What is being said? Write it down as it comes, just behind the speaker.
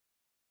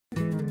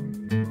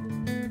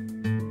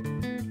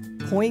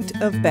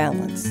point of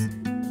balance.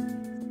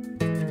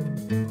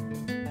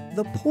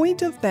 The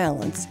point of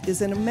balance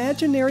is an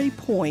imaginary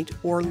point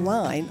or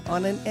line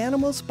on an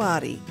animal's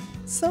body,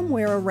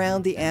 somewhere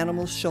around the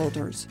animal's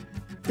shoulders.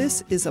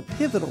 This is a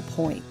pivotal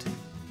point.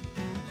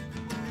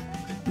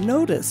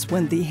 Notice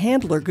when the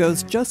handler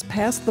goes just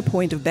past the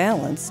point of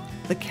balance,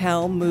 the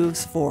cow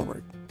moves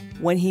forward.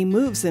 When he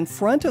moves in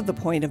front of the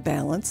point of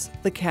balance,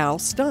 the cow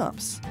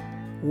stops.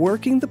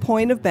 Working the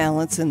point of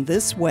balance in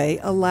this way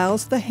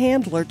allows the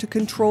handler to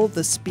control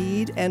the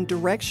speed and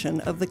direction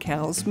of the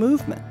cow's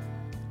movement.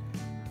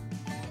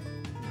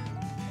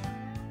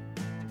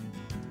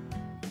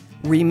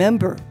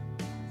 Remember,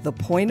 the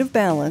point of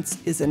balance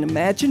is an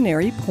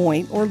imaginary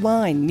point or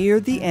line near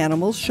the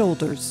animal's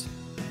shoulders.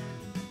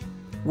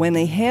 When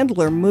a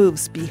handler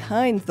moves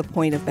behind the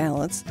point of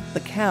balance, the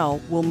cow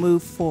will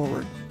move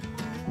forward.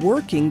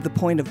 Working the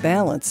point of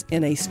balance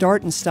in a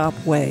start and stop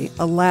way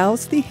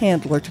allows the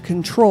handler to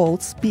control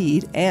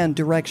speed and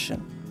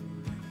direction.